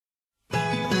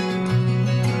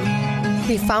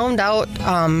We found out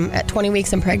at 20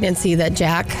 weeks in pregnancy that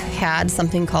Jack had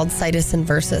something called situs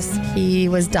inversus. He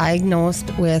was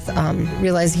diagnosed with,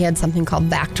 realized he had something called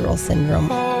Bacterial syndrome.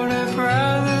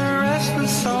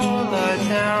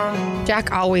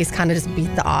 Jack always kind of just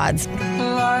beat the odds.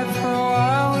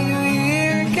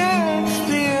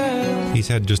 He's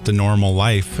had just a normal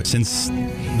life since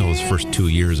those first 2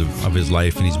 years of his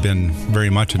life, and he's been very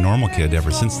much a normal kid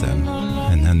ever since then.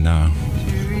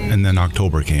 And then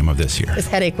October came of this year. His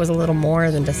headache was a little more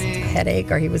than just a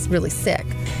headache, or he was really sick.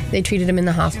 They treated him in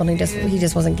the hospital, and he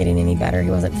just wasn't getting any better. He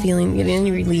wasn't getting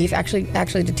any relief, actually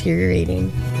deteriorating.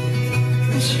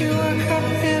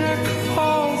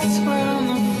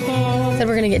 Said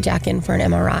we're going to get Jack in for an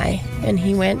MRI, and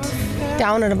he went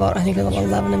down at about, I think it was about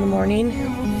 11 in the morning,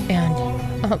 and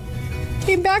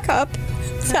came back up,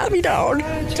 sat me down,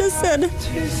 just said,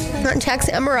 Jack's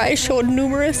MRI showed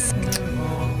numerous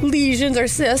lesions or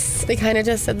cysts. They kind of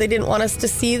just said they didn't want us to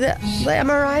see the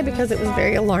MRI because it was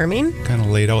very alarming. Kind of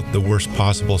laid out the worst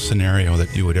possible scenario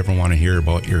that you would ever want to hear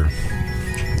about your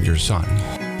son.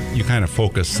 You kind of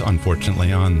focus,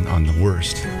 unfortunately, on the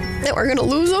worst. That we're going to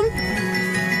lose him.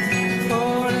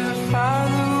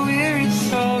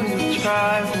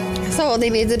 So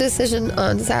they made the decision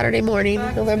on Saturday morning,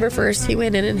 November 1st. He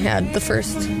went in and had the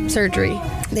first surgery.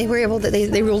 They were able to,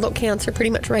 they ruled out cancer pretty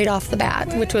much right off the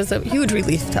bat, which was a huge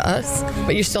relief to us.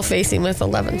 But you're still facing with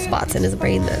 11 spots in his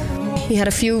brain then. He had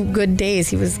a few good days.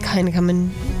 He was kind of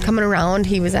coming around.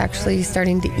 He was actually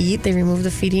starting to eat. They removed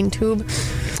the feeding tube,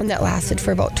 and that lasted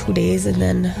for about 2 days. And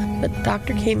then the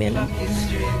doctor came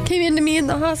into me in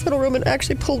the hospital room and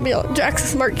actually pulled me out. Jack's a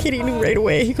smart kid. He knew right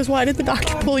away. He goes, "Why did the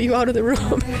doctor pull you out of the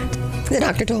room?" The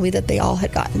doctor told me that they all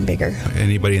had gotten bigger.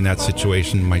 Anybody in that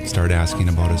situation might start asking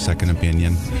about a second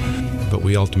opinion, but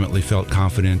we ultimately felt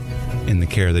confident in the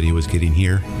care that he was getting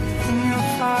here.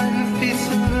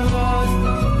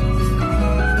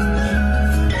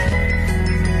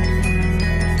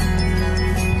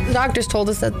 The doctors told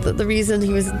us that the reason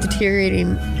he was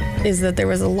deteriorating is that there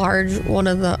was a large one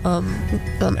of the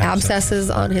abscesses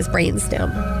on his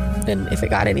brainstem, and if it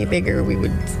got any bigger,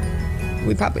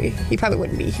 he probably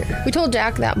wouldn't be here. We told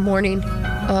Jack that morning,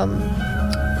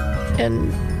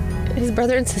 and his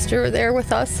brother and sister were there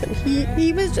with us, and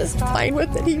he was just fine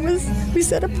with it. We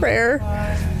said a prayer.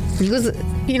 He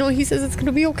says it's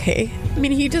gonna be okay. I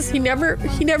mean, he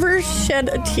never shed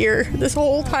a tear this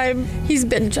whole time. He's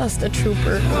been just a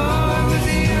trooper.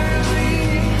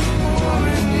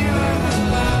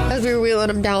 As we were wheeling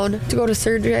him down to go to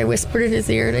surgery, I whispered in his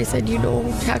ear and I said,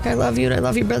 Jack, I love you, and I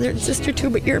love your brother and sister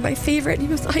too, but you're my favorite. And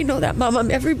he goes, "I know that, Mom.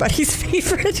 I'm everybody's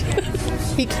favorite."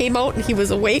 He came out and he was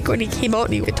awake when he came out,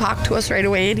 and he could talk to us right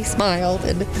away, and he smiled,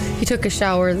 and he took a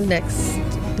shower the next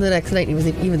night. He was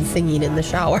even singing in the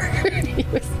shower.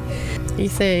 He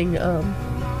sang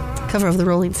cover of the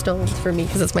Rolling Stones for me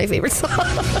because it's my favorite song.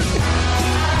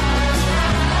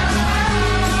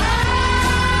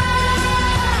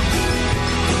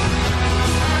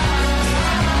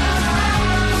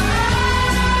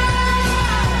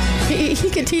 He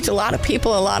could teach a lot of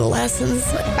people a lot of lessons.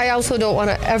 I also don't want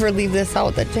to ever leave this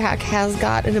out, that Jack has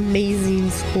got an amazing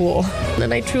school.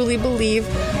 And I truly believe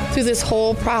through this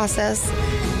whole process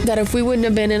that if we wouldn't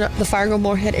have been in the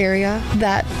Fargo-Moorhead area,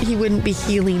 that he wouldn't be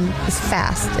healing as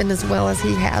fast and as well as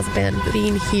he has been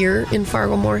being here in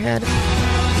Fargo-Moorhead.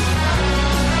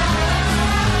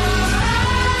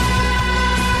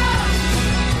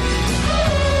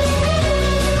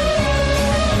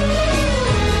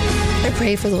 I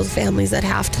pray for those families that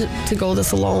have to go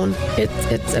this alone.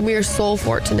 We are so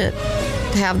fortunate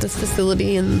to have this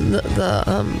facility and the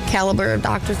caliber of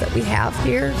doctors that we have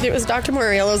here. It was Dr.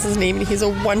 Morelos, his name, and he's a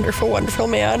wonderful, wonderful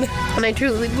man. And I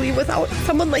truly believe without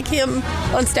someone like him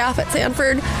on staff at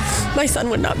Sanford, my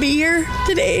son would not be here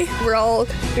today. We're all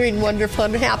doing wonderful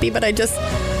and happy, but I just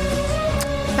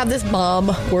have this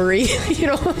mom worry,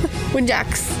 when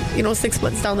Jack's, 6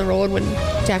 months down the road, when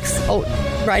Jack's out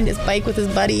riding his bike with his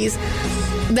buddies,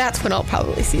 that's when I'll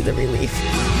probably see the relief.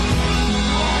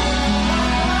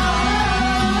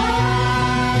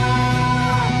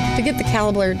 To get the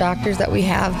caliber of doctors that we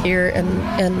have here and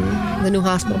the new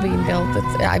hospital being built,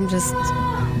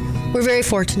 we're very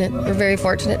fortunate. We're very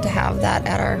fortunate to have that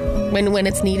at when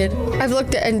it's needed. I've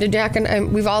looked at, and Jack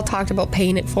and we've all talked about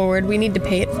paying it forward. We need to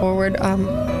pay it forward.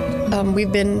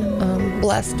 We've been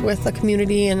blessed with a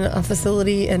community and a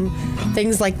facility and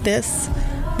things like this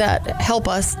that help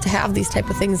us to have these type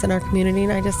of things in our community,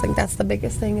 and I just think that's the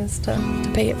biggest thing, is to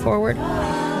pay it forward.